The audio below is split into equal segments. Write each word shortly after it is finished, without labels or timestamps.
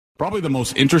Probably the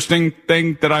most interesting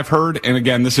thing that I've heard, and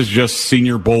again, this is just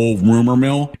Senior Bowl rumor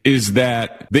mill, is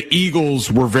that the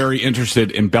Eagles were very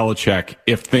interested in Belichick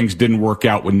if things didn't work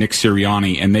out with Nick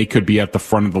Sirianni, and they could be at the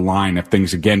front of the line if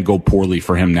things again go poorly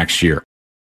for him next year.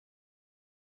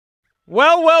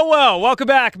 Well. Welcome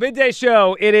back. Midday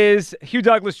Show. It is Hugh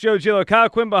Douglas, Joe Giglio, Kyle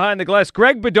Quinn behind the glass.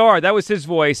 Greg Bedard, that was his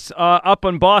voice, up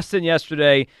in Boston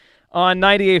yesterday on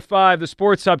 98.5, the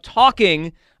Sports Hub,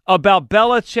 talking about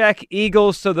Belichick,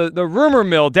 Eagles. So the rumor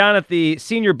mill down at the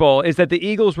Senior Bowl is that the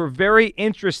Eagles were very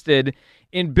interested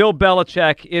in Bill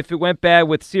Belichick if it went bad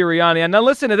with Sirianni. And now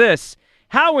listen to this.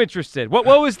 How interested? What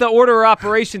was the order of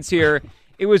operations here?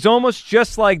 It was almost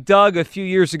just like Doug a few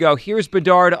years ago. Here's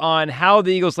Bedard on how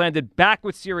the Eagles landed back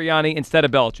with Sirianni instead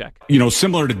of Belichick. You know,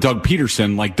 similar to Doug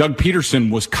Peterson, like Doug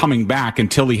Peterson was coming back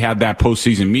until he had that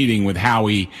postseason meeting with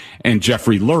Howie and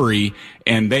Jeffrey Lurie,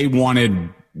 and they wanted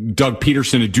Doug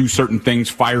Peterson to do certain things,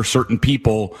 fire certain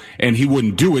people, and he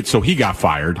wouldn't do it, so he got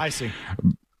fired. I see.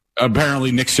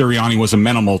 Apparently, Nick Sirianni was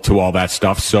amenable to all that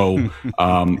stuff, so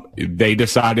they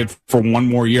decided for one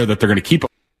more year that they're going to keep him.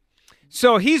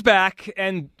 So he's back,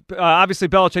 and obviously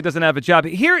Belichick doesn't have a job.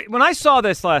 Here, when I saw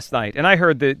this last night, and I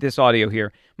heard this audio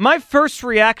here, my first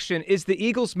reaction is the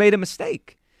Eagles made a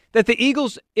mistake. That the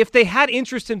Eagles, if they had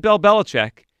interest in Bill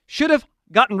Belichick, should have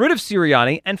gotten rid of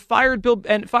Sirianni and hired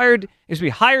Belichick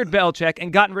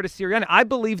and gotten rid of Sirianni. I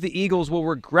believe the Eagles will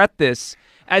regret this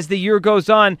as the year goes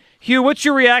on. Hugh, what's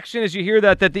your reaction as you hear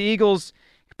that the Eagles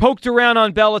poked around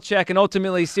on Belichick and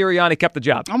ultimately Sirianni kept the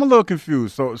job? I'm a little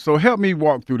confused. So help me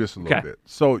walk through this a little bit.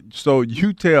 So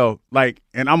you tell, like,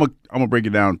 and I'm gonna break it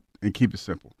down and keep it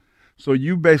simple. So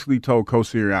you basically told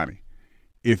Coach Sirianni,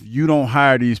 if you don't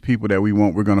hire these people that we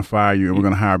want, we're gonna fire you and we're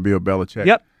gonna hire Bill Belichick.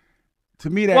 Yep. To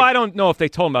me, well, I don't know if they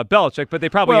told him about Belichick, but they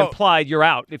probably implied you're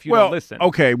out if you don't listen.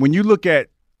 Okay, when you look at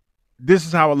this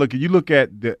is how I look at you look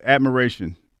at the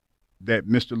admiration that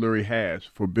Mr. Lurie has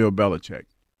for Bill Belichick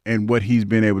and what he's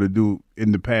been able to do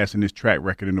in the past in his track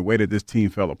record and the way that this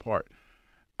team fell apart.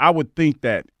 I would think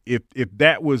that if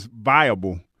that was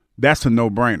viable, that's a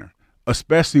no-brainer,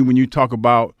 especially when you talk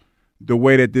about the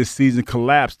way that this season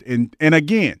collapsed. And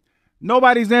again,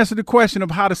 nobody's answered the question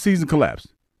of how the season collapsed.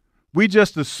 We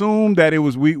just assumed that it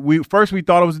was we first we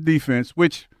thought it was the defense,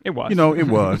 which it was. You know, it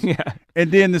was. Yeah.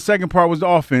 And then the second part was the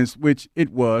offense, which it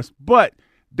was. But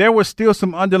there were still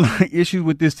some underlying issues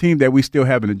with this team that we still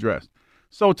haven't addressed.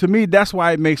 So to me, that's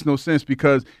why it makes no sense,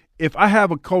 because if I have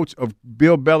a coach of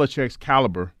Bill Belichick's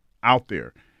caliber out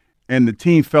there and the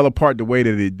team fell apart the way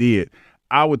that it did,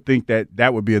 I would think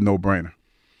that would be a no-brainer.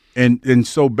 And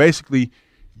so basically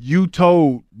you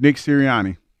told Nick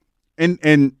Sirianni,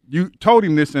 and you told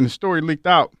him this, and the story leaked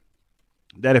out,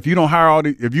 that if you don't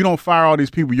fire all these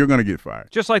people, you're going to get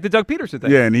fired. Just like the Doug Peterson thing.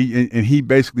 Yeah, and he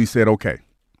basically said, okay.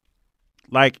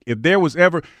 Like, if there was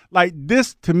ever – like,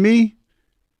 this, to me,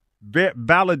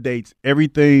 validates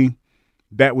everything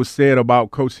that was said about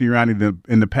Coach Sirianni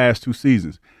in the past two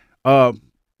seasons.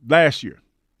 Last year,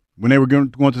 when they were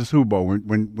going to the Super Bowl,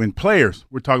 when players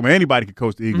were talking about anybody could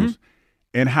coach the Eagles,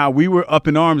 and how we were up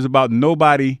in arms about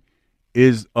nobody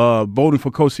is voting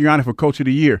for Coach Sirianni for Coach of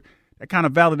the Year. That kind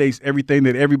of validates everything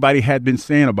that everybody had been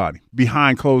saying about him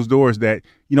behind closed doors, that,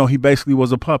 you know, he basically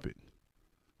was a puppet.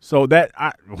 So that's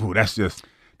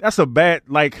a bad,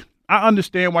 like, I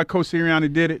understand why Coach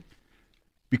Sirianni did it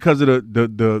because of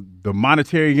the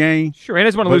monetary gain. Sure, and he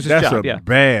doesn't want to lose his job. That's a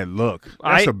bad look.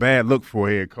 That's a bad look for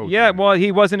a head coach. Yeah, well,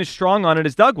 he wasn't as strong on it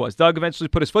as Doug was. Doug eventually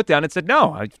put his foot down and said,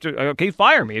 no, okay,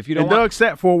 fire me if you don't want. Doug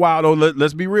sat for a while, though.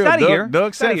 Let's be real.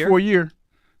 Doug sat for a year.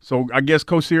 So I guess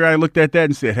Coach Sirianni looked at that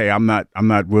and said, hey, I'm not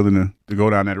willing to go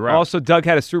down that route. Also, Doug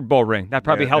had a Super Bowl ring. That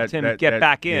probably helped him get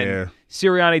back in. Yeah.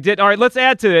 Sirianni did. All right, let's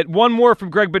add to it. One more from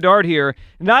Greg Bedard here.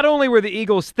 Not only were the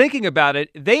Eagles thinking about it,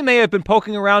 they may have been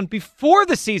poking around before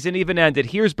the season even ended.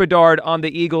 Here's Bedard on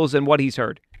the Eagles and what he's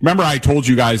heard. Remember, I told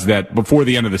you guys that before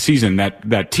the end of the season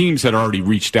that teams had already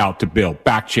reached out to Bill,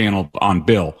 back-channeled on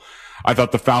Bill. I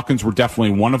thought the Falcons were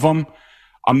definitely one of them.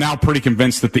 I'm now pretty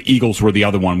convinced that the Eagles were the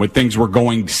other one. When things were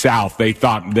going south, they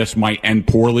thought this might end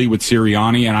poorly with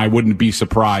Sirianni, and I wouldn't be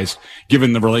surprised,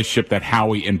 given the relationship that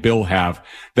Howie and Bill have,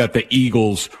 that the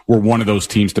Eagles were one of those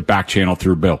teams to back channel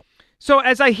through Bill. So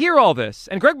as I hear all this,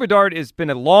 and Greg Bedard has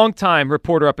been a long-time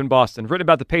reporter up in Boston, written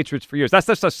about the Patriots for years. That's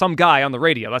just some guy on the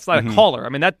radio. That's not a caller. I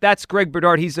mean, that's Greg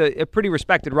Bedard. He's a pretty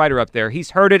respected writer up there.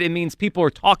 He's heard it. It means people are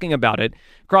talking about it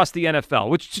across the NFL,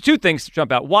 which two things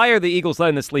jump out. Why are the Eagles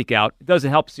letting this leak out? It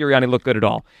doesn't help Sirianni look good at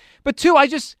all. But two, I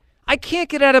can't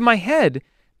get out of my head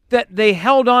that they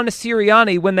held on to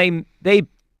Sirianni when they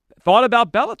thought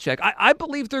about Belichick. I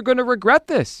believe they're going to regret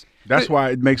this. That's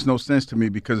why it makes no sense to me,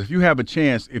 because if you have a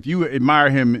chance, if you admire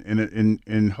him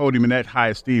and hold him in that high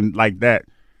esteem like that,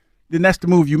 then that's the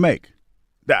move you make.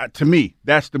 To me,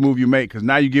 that's the move you make, because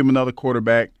now you give him another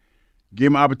quarterback, give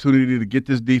him an opportunity to get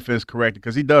this defense corrected,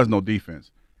 because he does no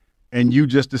defense. And you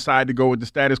just decide to go with the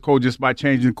status quo just by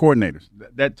changing coordinators.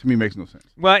 That to me makes no sense.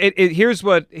 Well, here's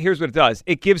what it does.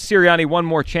 It gives Sirianni one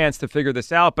more chance to figure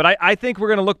this out. But I think we're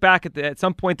going to look back at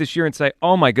some point this year and say,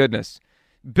 oh, my goodness,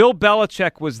 Bill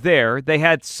Belichick was there. They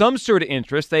had some sort of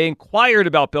interest. They inquired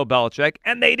about Bill Belichick,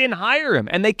 and they didn't hire him.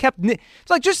 And they kept – it's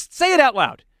like, just say it out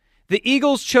loud. The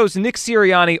Eagles chose Nick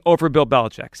Sirianni over Bill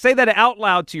Belichick. Say that out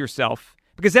loud to yourself.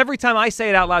 Because every time I say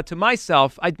it out loud to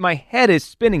myself, my head is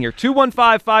spinning here.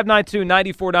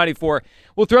 215-592-9494.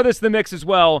 We'll throw this in the mix as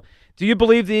well. Do you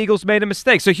believe the Eagles made a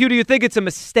mistake? So, Hugh, do you think it's a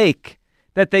mistake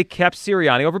that they kept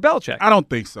Sirianni over Belichick? I don't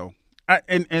think so.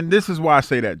 And this is why I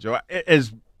say that, Joe.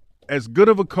 As good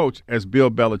of a coach as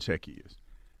Bill Belichick is,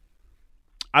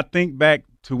 I think back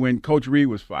to when Coach Reed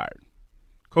was fired.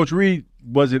 Coach Reed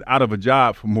wasn't out of a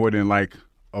job for more than like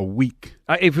a week.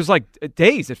 It was like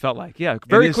days, it felt like. Yeah,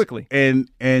 very quickly. And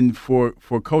for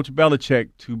Coach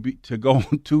Belichick to go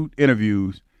on 2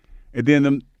 interviews, and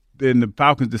then the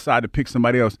Falcons decide to pick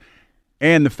somebody else,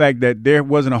 and the fact that there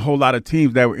wasn't a whole lot of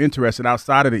teams that were interested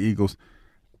outside of the Eagles,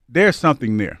 there's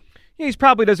something there. Yeah, he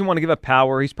probably doesn't want to give up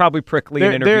power. He's probably prickly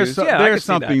in interviews. There's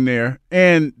something there.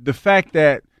 And the fact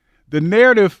that the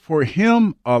narrative for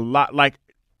him, a lot, like,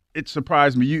 it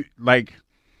surprised me.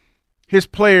 His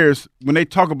players, when they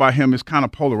talk about him, it's kind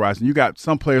of polarizing. You got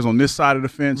some players on this side of the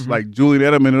fence, like Julian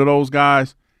Edelman and those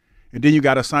guys, and then you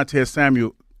got Asante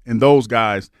Samuel and those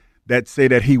guys that say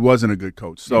that he wasn't a good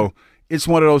coach. So it's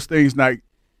one of those things, like,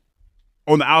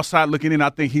 on the outside looking in, I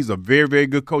think he's a very, very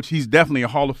good coach. He's definitely a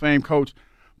Hall of Fame coach,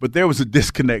 but there was a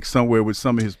disconnect somewhere with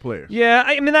some of his players. Yeah,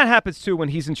 I mean, that happens, too, when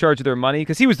he's in charge of their money,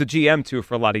 because he was the GM, too,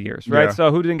 for a lot of years, right? Yeah.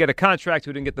 So who didn't get a contract,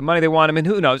 who didn't get the money they want him, and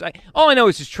who knows? All I know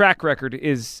is his track record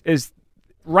is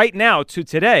right now to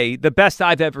today, the best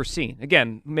I've ever seen.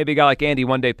 Again, maybe a guy like Andy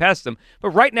one day passed him. But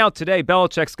right now today,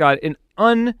 Belichick's got an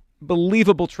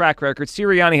unbelievable track record.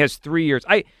 Sirianni has 3 years.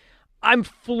 I'm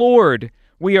floored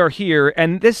we are here,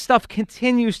 and this stuff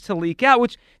continues to leak out,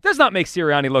 which does not make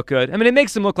Sirianni look good. I mean, it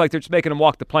makes him look like they're just making him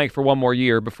walk the plank for one more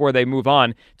year before they move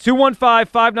on.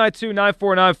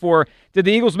 215-592-9494. Did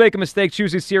the Eagles make a mistake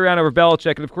choosing Sirianni over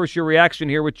Belichick? And, of course, your reaction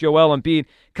here with Joel Embiid.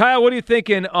 Kyle, what are you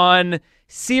thinking on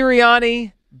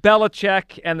Sirianni,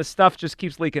 Belichick, and the stuff just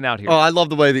keeps leaking out here? Oh, I love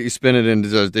the way that you spin it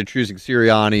into they're choosing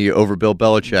Sirianni over Bill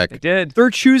Belichick. They did. They're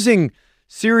choosing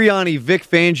Sirianni, Vic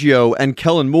Fangio, and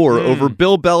Kellen Moore over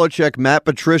Bill Belichick, Matt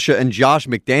Patricia, and Josh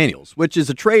McDaniels, which is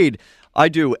a trade I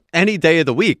do any day of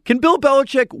the week. Can Bill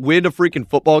Belichick win a freaking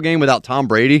football game without Tom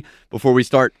Brady before we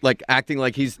start acting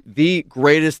like he's the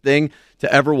greatest thing to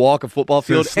ever walk a football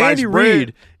field? Andy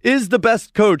Reid is the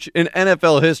best coach in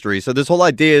NFL history. So this whole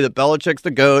idea that Belichick's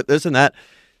the GOAT, this and that,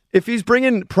 if he's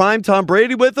bringing prime Tom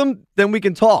Brady with him, then we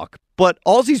can talk. But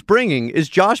all he's bringing is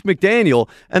Josh McDaniel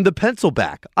and the pencil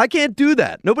back. I can't do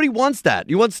that. Nobody wants that.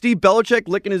 You want Steve Belichick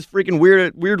licking his freaking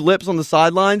weird lips on the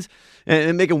sidelines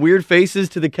and making weird faces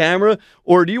to the camera?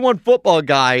 Or do you want football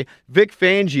guy Vic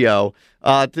Fangio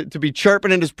to be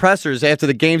chirping in his pressers after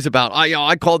the games about,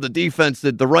 I called the defense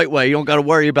the right way. You don't got to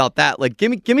worry about that.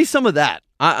 Give me some of that.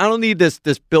 I don't need this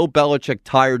Bill Belichick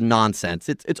tired nonsense.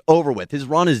 It's over with. His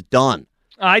run is done.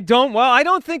 I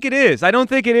don't think it is. I don't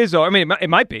think it is. I mean, it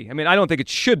might be. I mean, I don't think it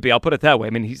should be. I'll put it that way. I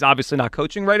mean, he's obviously not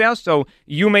coaching right now, so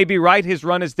you may be right. His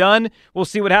run is done. We'll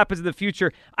see what happens in the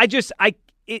future.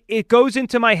 It goes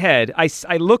into my head.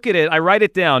 I look at it. I write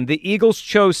it down. The Eagles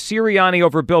chose Sirianni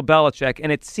over Bill Belichick,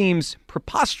 and it seems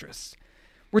preposterous.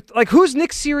 Who's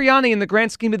Nick Sirianni in the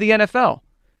grand scheme of the NFL?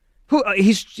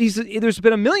 There's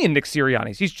been a million Nick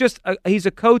Siriannis. He's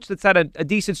a coach that's had a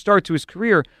decent start to his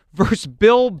career versus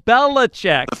Bill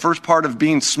Belichick. The first part of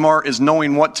being smart is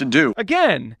knowing what to do.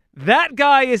 Again, that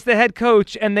guy is the head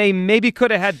coach, and they maybe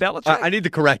could have had Belichick. I need to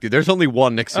correct you. There's only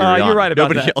one Nick Sirianni. You're right about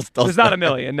Nobody that. Else does There's not a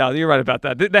million. No, you're right about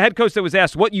that. The head coach that was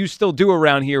asked what you still do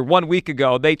around here 1 week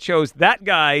ago, they chose that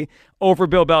guy over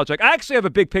Bill Belichick. I actually have a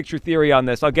big picture theory on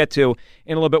this I'll get to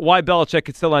in a little bit, why Belichick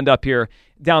could still end up here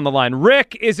down the line.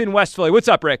 Rick is in West Philly. What's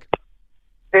up, Rick?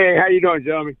 Hey, how you doing,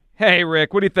 Jeremy? Hey,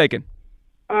 Rick. What are you thinking?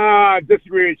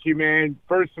 Disagree with you, man.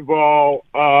 First of all,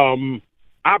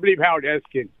 I believe Howard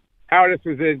Eskin. Howard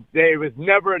Eskin said there was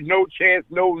never no chance,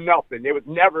 no nothing. It was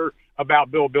never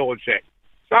about Bill Belichick.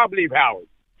 So I believe Howard.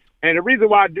 And the reason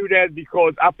why I do that is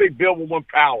because I think Bill will want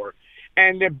power.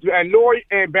 And Lori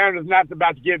and Banner's not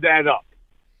about to give that up.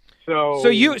 So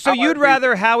you'd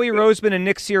rather Howie Roseman and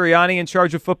Nick Sirianni in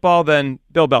charge of football than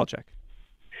Bill Belichick?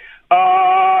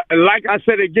 Like I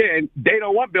said again, they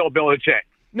don't want Bill Belichick.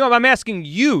 No, I'm asking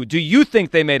you. Do you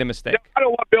think they made a mistake? I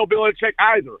don't want Bill Belichick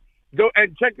either.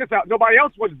 And check this out. Nobody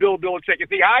else wants Bill Belichick. Is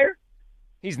he hired?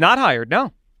 He's not hired,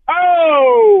 no.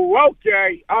 Oh,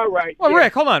 okay. All right. Well, yeah.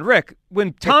 Rick, hold on. Rick,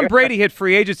 when Tom Brady hit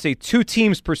free agency, 2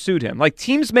 teams pursued him. Like,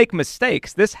 teams make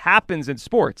mistakes. This happens in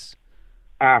sports.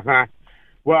 Uh-huh.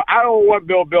 Well, I don't want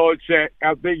Bill Belichick.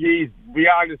 I think he's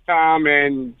beyond his time,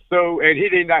 and he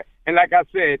did not. And like I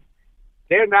said,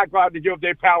 they're not going to give up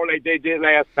their power like they did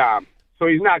last time. So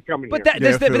he's not coming but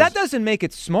here. But that doesn't make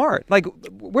it smart. Like,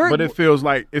 but it feels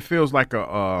like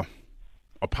a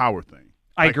power thing.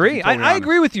 I agree. I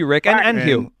agree with you, Rick, and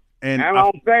Hugh. And I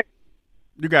don't think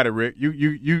you got it, Rick.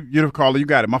 You're the caller. You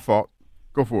got it. My fault.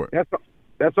 Go for it.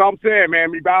 That's all I'm saying,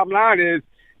 man. The bottom line is,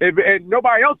 if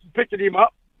nobody else is picking him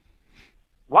up,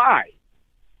 why?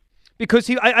 Because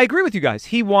I agree with you guys.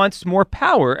 He wants more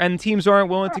power, and teams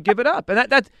aren't willing to give it up.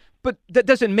 And but that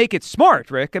doesn't make it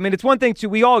smart, Rick. I mean, it's one thing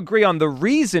we all agree on the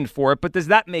reason for it, but does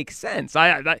that make sense?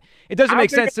 It doesn't make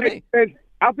sense to me.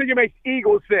 I think it makes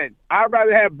Eagles sense. I'd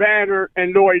rather have Banner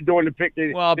and Lloyd doing the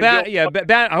picking. Well, hopefully, I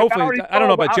don't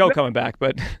know about Joe coming back,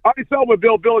 but I already saw what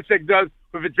Bill Belichick does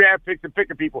with the draft picks and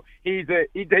picking people. He's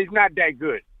not that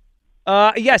good.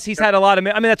 Yes, he's had a lot of.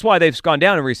 I mean, that's why they've gone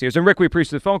down in recent years. And Rick, we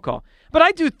appreciate the phone call. But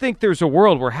I do think there's a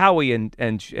world where Howie and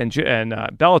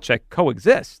Belichick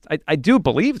coexist. I do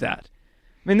believe that.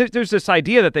 I mean, there's this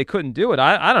idea that they couldn't do it.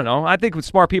 I don't know. I think when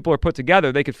smart people are put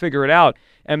together, they could figure it out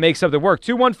and make something work.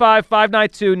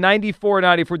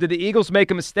 215-592-9494. Did the Eagles make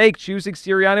a mistake choosing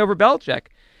Sirianni over Belichick?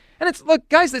 And look,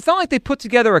 guys, it's not like they put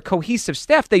together a cohesive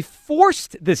staff. They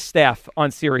forced this staff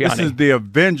on Sirianni. This is the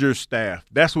Avengers staff.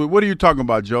 That's what are you talking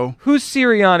about, Joe? Who's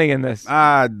Sirianni in this?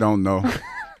 I don't know.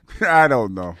 I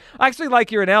don't know. I actually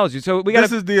like your analogy. So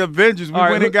this is the Avengers. We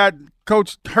went and got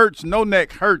Coach Hurts, no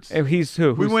neck Hurts. And he's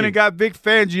who? We went and got Vic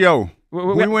Fangio.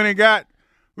 We went and got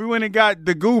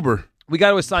the Goober. We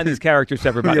got to assign these characters to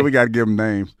everybody. Yeah, we got to give them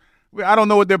names. I don't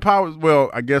know what their powers.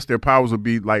 Well, I guess their powers would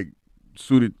be like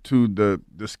suited to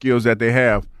the skills that they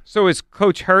have. So is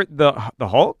Coach Hurt the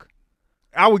Hulk?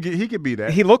 He could be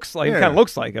that. He kind of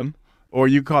looks like him. Or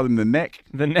you call him the Neck.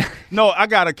 The Neck. No, I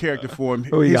got a character for him.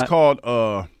 He's called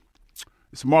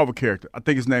it's a Marvel character. I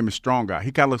think his name is Strong Guy.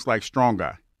 He kind of looks like Strong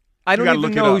Guy. I don't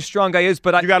even know who Strong Guy is,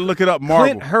 but you got to look it up. Marvel.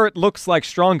 Clint Hurt looks like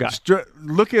Strong Guy.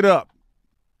 Look it up.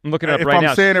 I'm looking it up if right now. If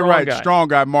I'm saying it right, Strong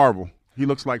Guy Marvel. He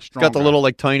looks like Strong. Got the little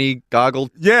tiny goggle.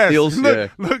 Yes. Deals.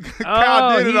 Look,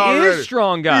 Kyle did it already. He is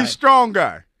Strong Guy. He's Strong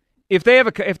Guy. If they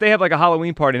have like a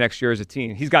Halloween party next year as a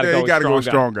team, he's got to go. He got to go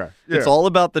Strong Guy. Yeah. It's all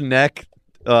about the neck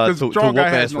to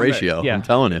whoop-ass ratio. Yeah. I'm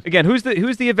telling you. Again, who's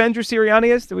the Avenger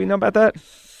Sirianni is? Do we know about that?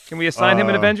 Can we assign him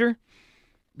an Avenger?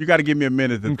 You got to give me a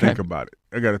minute to think about it.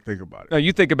 I got to think about it. No,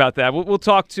 you think about that. We'll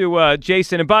talk to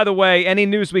Jason. And by the way, any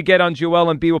news we get on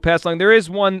Joel Embiid, we'll pass along. There is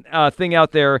one thing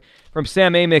out there from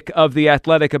Sam Amick of The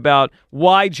Athletic about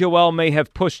why Joel may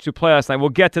have pushed to play last night. We'll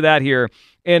get to that here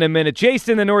in a minute.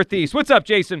 Jason in the Northeast. What's up,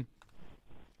 Jason?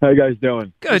 How you guys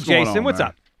doing? Good, Jason. What's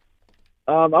up?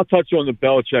 I'll touch on the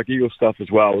Belichick Eagles stuff as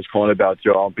well. I was calling about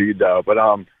Joel Embiid, though. But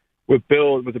with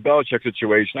the Belichick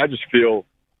situation, I just feel,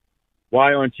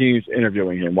 why aren't teams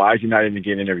interviewing him? Why is he not even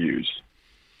getting interviews?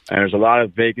 And there's a lot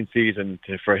of vacancies, and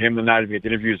for him to not even get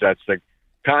interviews, that's like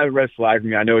kind of a red flag for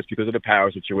me. I know it's because of the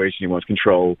power situation. He wants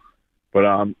control. But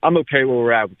I'm okay where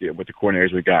we're at with the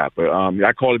coordinators we got. But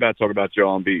I called about to talk about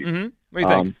Joel Embiid. Mm-hmm. What do you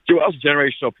think? Joel's a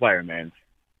generational player, man.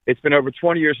 It's been over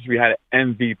 20 years since we had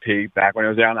an MVP back when it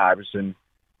was Allen Iverson.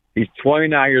 He's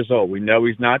 29 years old. We know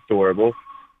he's not durable.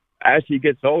 As he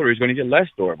gets older, he's going to get less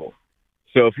durable.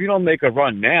 So if you don't make a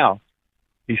run now,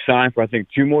 he signed for, I think,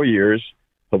 2 more years.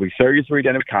 He'll be 33 at the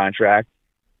end of contract.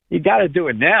 You got to do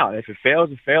it now. And if it fails,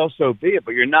 so be it.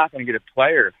 But you're not going to get a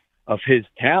player of his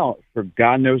talent for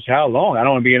God knows how long. I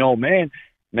don't want to be an old man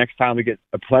next time we get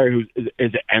a player who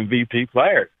is an MVP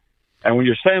player. And when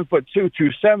you're 7'2",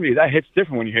 270, that hits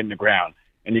different when you're hitting the ground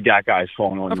and you got guys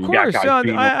falling on you. Of course,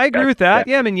 I agree with that.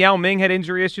 Yeah, I mean, Yao Ming had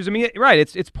injury issues. I mean, right,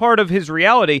 it's part of his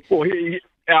reality. Well,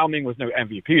 Yao Ming was no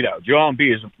MVP though. Joel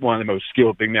Embiid is one of the most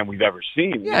skilled big men we've ever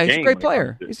seen. Yeah, he's a great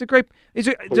player. He's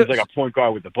like a point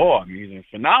guard with the ball. I mean, he's a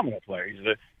phenomenal player. He's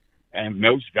and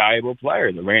most valuable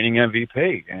player, the reigning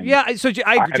MVP. And so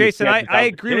Jason, I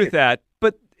agree with that.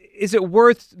 But is it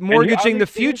worth mortgaging the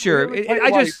future? He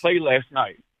played last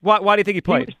night. Why do you think he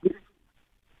played?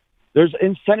 There's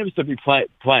incentives to be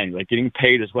playing, like getting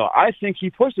paid as well. I think he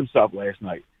pushed himself last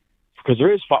night. because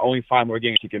there is only 5 more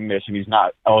games he can miss, and he's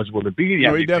not eligible to be the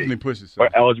MVP. He definitely pushed himself.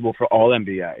 Or eligible for All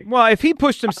NBA. Well, if he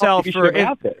pushed himself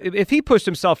if he pushed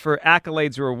himself for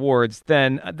accolades or awards,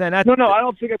 then that no, I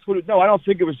don't think that's what. I don't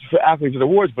think it was for accolades or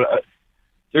awards, but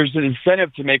there's an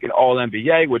incentive to make an All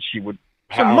NBA, which he would.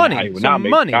 Some money.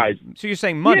 So you're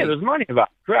saying money? Yeah, there's money about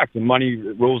it. Correct. And money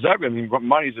rules everything. I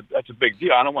mean, that's a big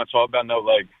deal. I don't want to talk about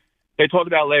they talked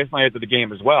about last night after the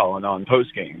game as well and on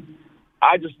post game.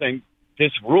 I just think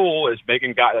this rule is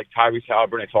making guys like Tyrese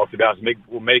Halliburton I talked about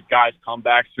will make guys come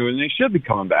back sooner than they should be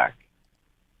coming back.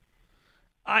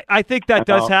 I think that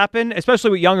does happen,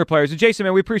 especially with younger players. And Jason,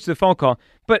 man, we appreciate the phone call,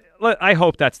 but I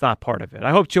hope that's not part of it.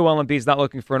 I hope Joel Embiid's not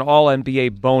looking for an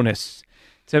All-NBA bonus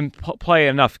to play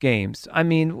enough games. I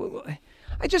mean,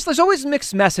 there's always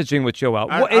mixed messaging with Joel.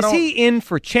 Is he in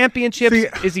for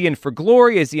championships? Is he in for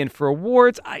glory? Is he in for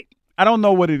awards? I don't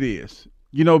know what it is,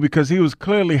 because he was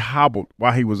clearly hobbled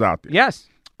while he was out there. Yes.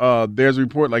 There's a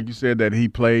report, like you said, that he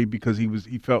played because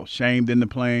he felt shamed into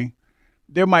playing.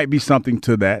 There might be something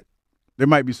to that.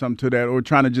 Or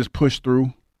trying to just push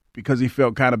through because he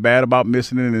felt kind of bad about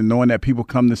missing it and knowing that people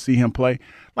come to see him play.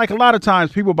 Like a lot of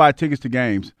times people buy tickets to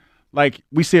games. Like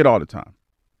we see it all the time.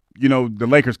 The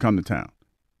Lakers come to town.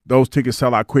 Those tickets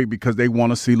sell out quick because they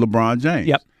want to see LeBron James.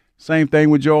 Yep. Same thing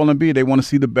with Joel Embiid. They want to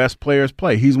see the best players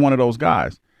play. He's one of those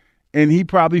guys. And he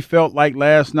probably felt like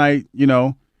last night,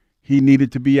 he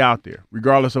needed to be out there,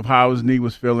 regardless of how his knee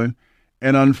was feeling.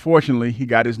 And unfortunately, he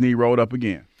got his knee rolled up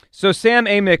again. So Sam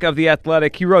Amick of The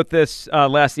Athletic, he wrote this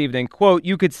last evening, quote,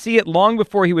 "You could see it long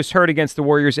before he was hurt against the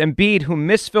Warriors. Embiid, who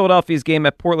missed Philadelphia's game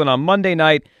at Portland on Monday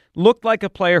night, looked like a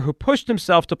player who pushed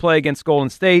himself to play against Golden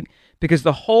State because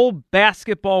the whole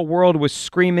basketball world was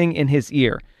screaming in his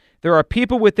ear. There are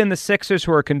people within the Sixers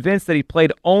who are convinced that he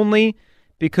played only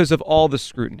because of all the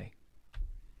scrutiny."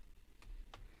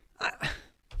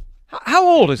 How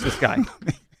old is this guy?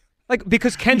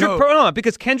 Because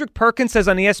Kendrick Perkins says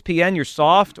on ESPN you're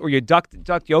soft or you duck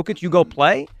Jokic, you go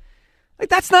play.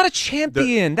 That's not a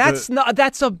champion. That's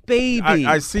a baby.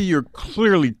 I see you're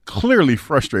clearly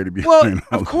frustrated behind.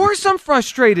 Well, of course I'm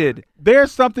frustrated.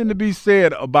 There's something to be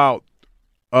said about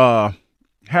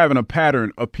having a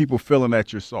pattern of people feeling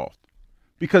that you're soft,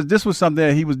 because this was something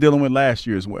that he was dealing with last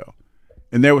year as well,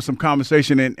 and there was some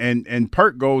conversation and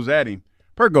Perk goes at him.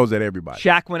 Perk goes at everybody.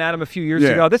 Shaq went at him a few years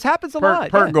ago. This happens a lot.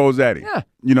 Perk goes at him.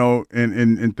 Yeah.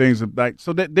 And things like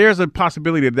so that there's a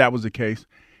possibility that was the case.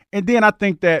 And then I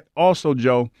think that also,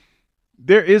 Joe,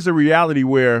 there is a reality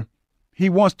where he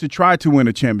wants to try to win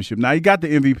a championship. Now, he got the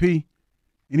MVP,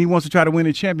 and he wants to try to win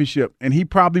a championship. And he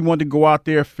probably wanted to go out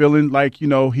there feeling like,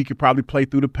 he could probably play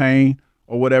through the pain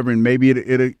or whatever, and maybe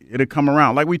it'll come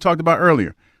around. Like we talked about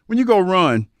earlier. When you go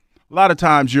run, a lot of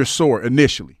times you're sore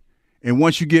initially. And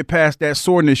once you get past that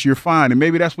soreness, you're fine. And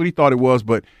maybe that's what he thought it was,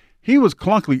 but he was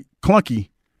clunky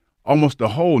almost the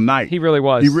whole night. He really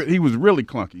was. He was really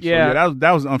clunky. Yeah. So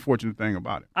that was the unfortunate thing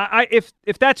about it.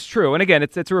 If that's true, and again,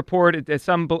 it's a report.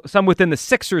 Some within the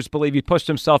Sixers believe he pushed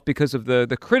himself because of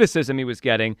the criticism he was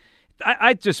getting.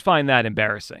 I just find that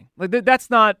embarrassing. Like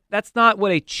that's not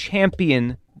what a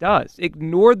champion does.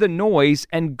 Ignore the noise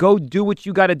and go do what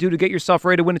you got to do to get yourself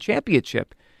ready to win a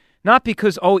championship. Not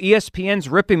because, ESPN's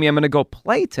ripping me, I'm going to go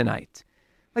play tonight.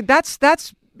 Like that's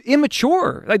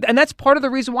immature. And that's part of the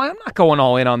reason why I'm not going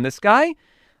all in on this guy.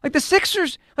 The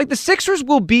Sixers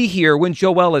will be here when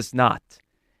Joel is not.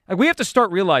 We have to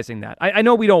start realizing that. I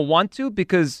know we don't want to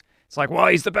because it's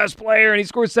he's the best player and he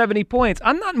scored 70 points.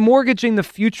 I'm not mortgaging the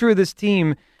future of this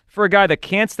team for a guy that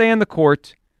can't stay on the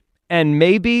court and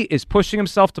maybe is pushing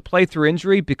himself to play through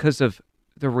injury because of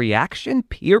the reaction,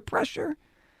 peer pressure.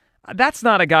 That's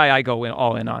not a guy I go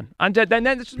all in on. Peer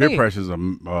pressure's a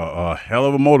hell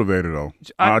of a motivator, though.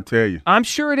 I'll tell you. I'm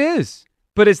sure it is,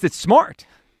 but is it smart?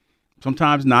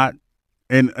 Sometimes not.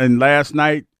 And last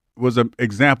night was an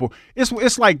example.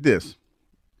 It's like this,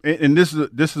 and this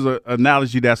is an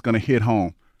analogy that's going to hit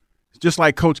home. It's just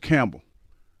like Coach Campbell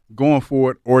going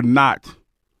for it or not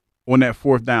on that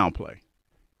fourth down play.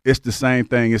 It's the same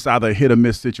thing. It's either a hit or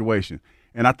miss situation,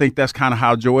 and I think that's kind of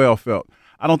how Joel felt.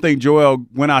 I don't think Joel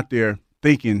went out there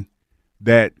thinking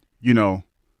that, Jonathan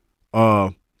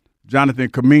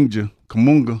Kuminga.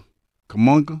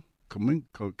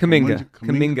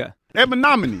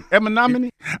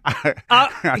 Emenomini.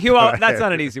 That's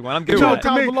not an easy one. I'm good with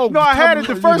that. No, I had it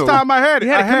the first time I had it.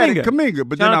 I had it Kuminga,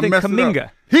 but then I messed it up.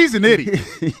 He's an idiot.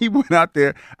 He went out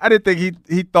there. I didn't think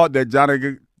he thought that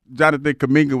Jonathan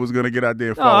Kuminga was going to get out there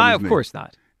and fall. Of course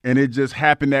not. And it just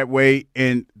happened that way.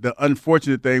 And the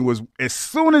unfortunate thing was, as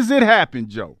soon as it happened,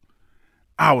 Joe,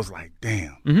 I was like,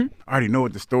 damn, I already know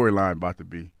what the storyline about to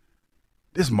be.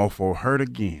 This mofo hurt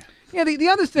again. Yeah, the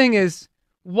other thing is,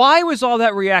 why was all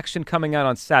that reaction coming out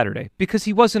on Saturday? Because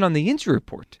he wasn't on the injury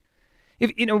report.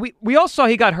 We all saw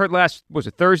he got hurt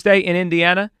Thursday in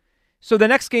Indiana? So the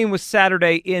next game was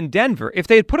Saturday in Denver. If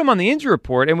they had put him on the injury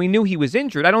report and we knew he was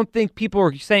injured, I don't think people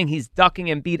are saying he's ducking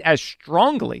Embiid as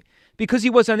strongly because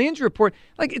he was on the injury report.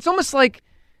 Like, it's almost like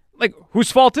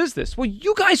whose fault is this? Well,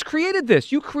 you guys created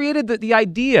this. You created the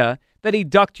idea that he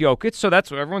ducked Jokic, so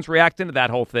that's what everyone's reacting to that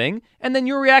whole thing, and then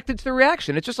you reacted to the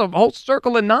reaction. It's just a whole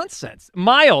circle of nonsense.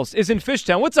 Miles is in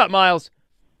Fishtown. What's up, Miles?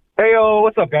 Hey,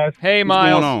 what's up, guys? Hey,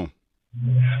 Miles. What's going on?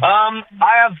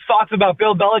 I have thoughts about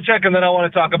Bill Belichick, and then I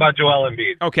want to talk about Joel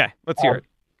Embiid. Okay, let's hear it.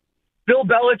 Bill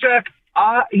Belichick,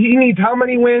 he needs how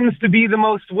many wins to be the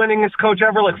most winningest coach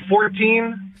ever? Like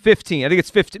 14? 15. I think it's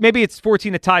 15. Maybe it's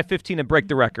 14 to tie 15 and break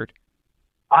the record.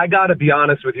 I got to be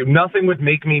honest with you. Nothing would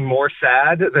make me more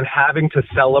sad than having to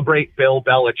celebrate Bill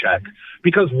Belichick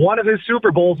because one of his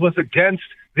Super Bowls was against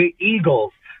the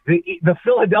Eagles. The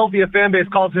Philadelphia fan base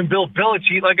calls him Bill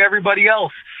Belichick like everybody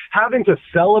else. Having to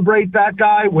celebrate that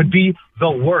guy would be the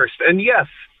worst. And yes,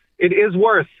 it is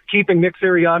worth keeping Nick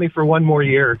Sirianni for one more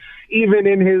year, even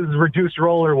in his reduced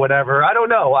role or whatever. I don't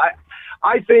know.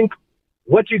 I think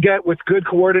what you get with good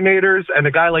coordinators and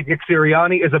a guy like Nick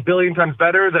Sirianni is a billion times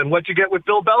better than what you get with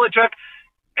Bill Belichick.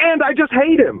 And I just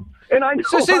hate him. And I know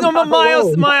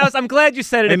Miles, I'm glad you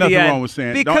said it ain't at the end. Nothing wrong with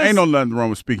saying ain't nothing wrong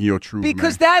with speaking your truth.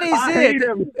 Because man. that is I hate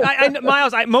him.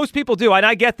 Miles, most people do, and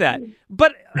I get that.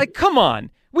 But come on.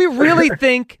 We really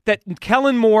think that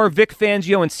Kellen Moore, Vic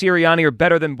Fangio, and Sirianni are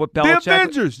better than what Belichick? The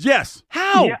Avengers, yes.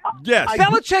 How? Yeah, yes.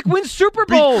 Belichick wins Super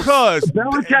Bowls. Because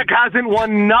Belichick hasn't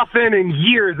won nothing in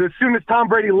years. As soon as Tom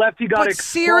Brady left, he got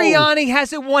exposed. Sirianni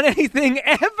hasn't won anything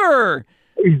ever.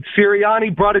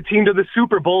 Sirianni brought a team to the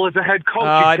Super Bowl as a head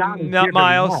coach.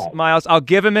 Miles, I'll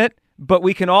give him it, but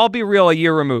we can all be real a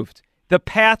year removed. The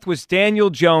path was Daniel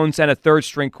Jones and a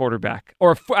third-string quarterback,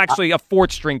 or actually a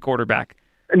fourth-string quarterback.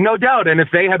 No doubt, and if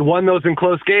they had won those in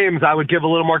close games, I would give a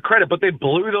little more credit. But they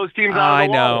blew those teams out of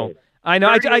the water. I know.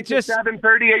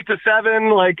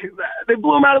 38-7, like they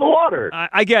blew them out of the water.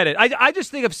 I get it. I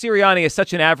just think of Sirianni as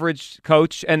such an average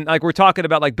coach, and like we're talking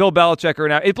about like Bill Belichick or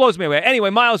now, it blows me away. Anyway,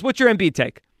 Miles, what's your Embiid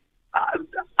take?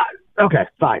 Okay,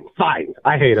 fine.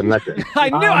 I hate him. That's it.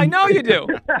 I know you do.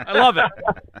 I love it.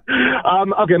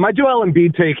 Okay, my Joel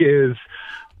Embiid take is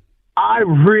I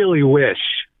really wish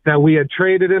that we had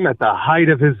traded him at the height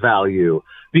of his value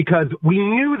because we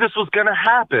knew this was going to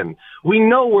happen. We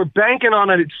know we're banking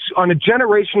on a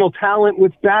generational talent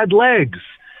with bad legs.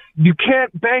 You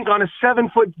can't bank on a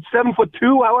 7'2",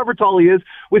 however tall he is,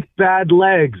 with bad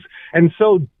legs. And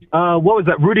so, what was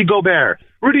that? Rudy Gobert.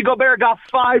 Rudy Gobert got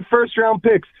 5 first-round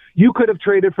picks. You could have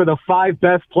traded for the 5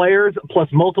 best players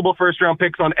plus multiple first-round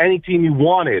picks on any team you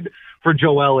wanted for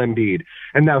Joel Embiid.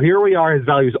 And now here we are. His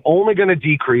value is only going to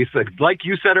decrease. Like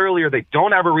you said earlier, they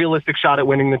don't have a realistic shot at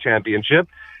winning the championship.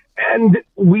 And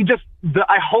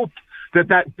I hope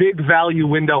that big value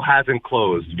window hasn't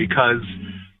closed because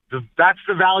that's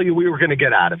the value we were going to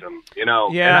get out of him, you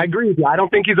know? Yeah. And I agree with you. I don't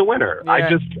think he's a winner. Yeah. I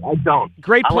don't.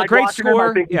 Great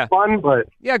score. I think he's fun, but...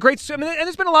 Yeah, great. I mean, and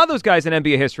there's been a lot of those guys in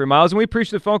NBA history, Miles, and we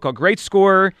appreciate the phone call. Great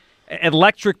scorer,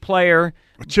 electric player.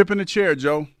 A chip in the chair,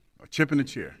 Joe. A chip in the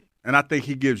chair. And I think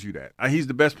he gives you that. He's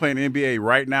the best player in the NBA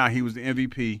right now. He was the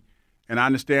MVP, and I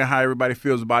understand how everybody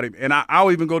feels about him. And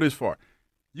I'll even go this far.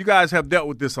 You guys have dealt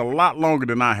with this a lot longer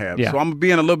than I have, so I'm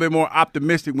being a little bit more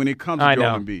optimistic when it comes to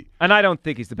Joel Embiid. And I don't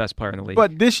think he's the best player in the league.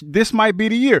 But this might be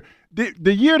the year.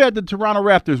 The year that the Toronto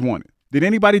Raptors won it, did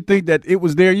anybody think that it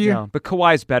was their year? No, but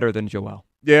Kawhi's better than Joel.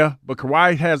 Yeah, but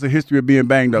Kawhi has a history of being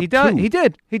banged up, He did. too. He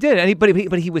did.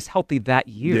 But he was healthy that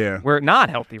year. Yeah. We're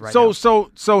not healthy right now.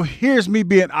 So here's me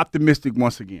being optimistic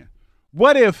once again.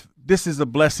 What if this is a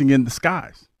blessing in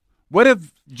disguise? What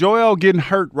if Joel getting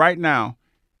hurt right now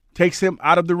takes him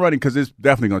out of the running, because it's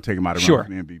definitely going to take him out of the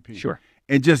running for the MVP. Sure.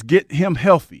 And just get him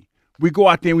healthy. We go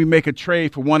out there and we make a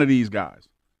trade for one of these guys.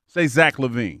 Say Zach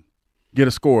LaVine. Get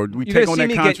a score. We take on that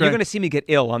contract. You're going to see me get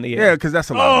ill on the air. Yeah, because that's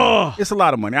a lot of money. It's a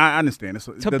lot of money. I understand.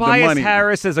 Tobias the money.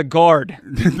 Harris as a guard.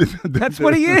 That's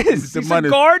what he is. He's a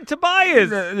guard,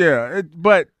 Tobias. Yeah,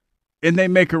 and they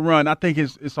make a run. I think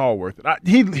it's all worth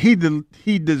it.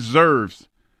 He deserves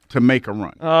to make a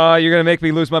run. You're going to make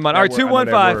me lose my mind. All right,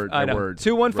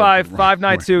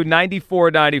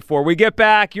 215-592-9494. We get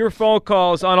back your phone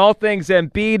calls on all things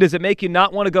Embiid. Does it make you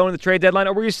not want to go in the trade deadline,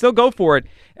 or will you still go for it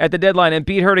at the deadline?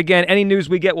 Embiid hurt again. Any news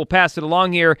we get, we'll pass it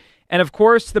along here. And, of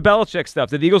course, the Belichick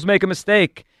stuff. Did the Eagles make a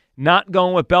mistake not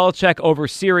going with Belichick over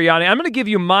Sirianni? I'm going to give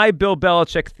you my Bill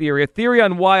Belichick theory, a theory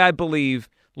on why I believe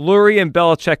Lurie and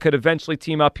Belichick could eventually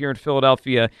team up here in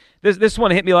Philadelphia. This one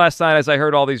hit me last night as I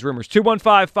heard all these rumors.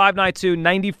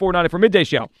 215-592-9490 for Midday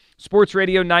Show. Sports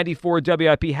Radio 94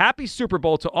 WIP. Happy Super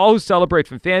Bowl to all who celebrate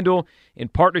from FanDuel in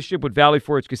partnership with Valley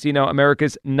Forge Casino,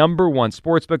 America's #1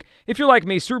 sportsbook. If you're like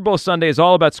me, Super Bowl Sunday is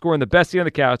all about scoring the best seat on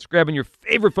the couch, grabbing your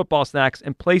favorite football snacks,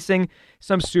 and placing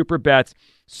some super bets.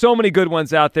 So many good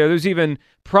ones out there. There's even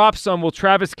props on will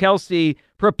Travis Kelce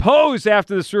propose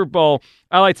after the Super Bowl.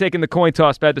 I like taking the coin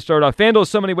toss bet to start off. FanDuel has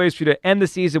so many ways for you to end the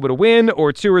season with a win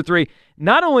or 2 or 3.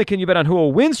 Not only can you bet on who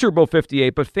will win Super Bowl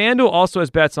 58, but FanDuel also has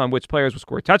bets on which players will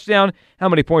score a touchdown, how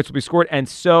many points will be scored, and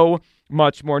so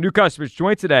much more. New customers,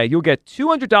 join today. You'll get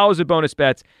 $200 of bonus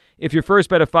bets if your first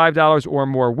bet of $5 or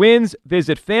more wins.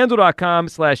 Visit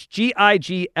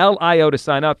FanDuel.com/GIGLIO to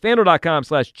sign up.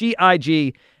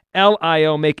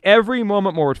 FanDuel.com/GIGLIO. Make every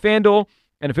moment more with FanDuel,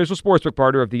 an official sportsbook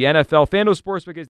partner of the NFL. FanDuel Sportsbook is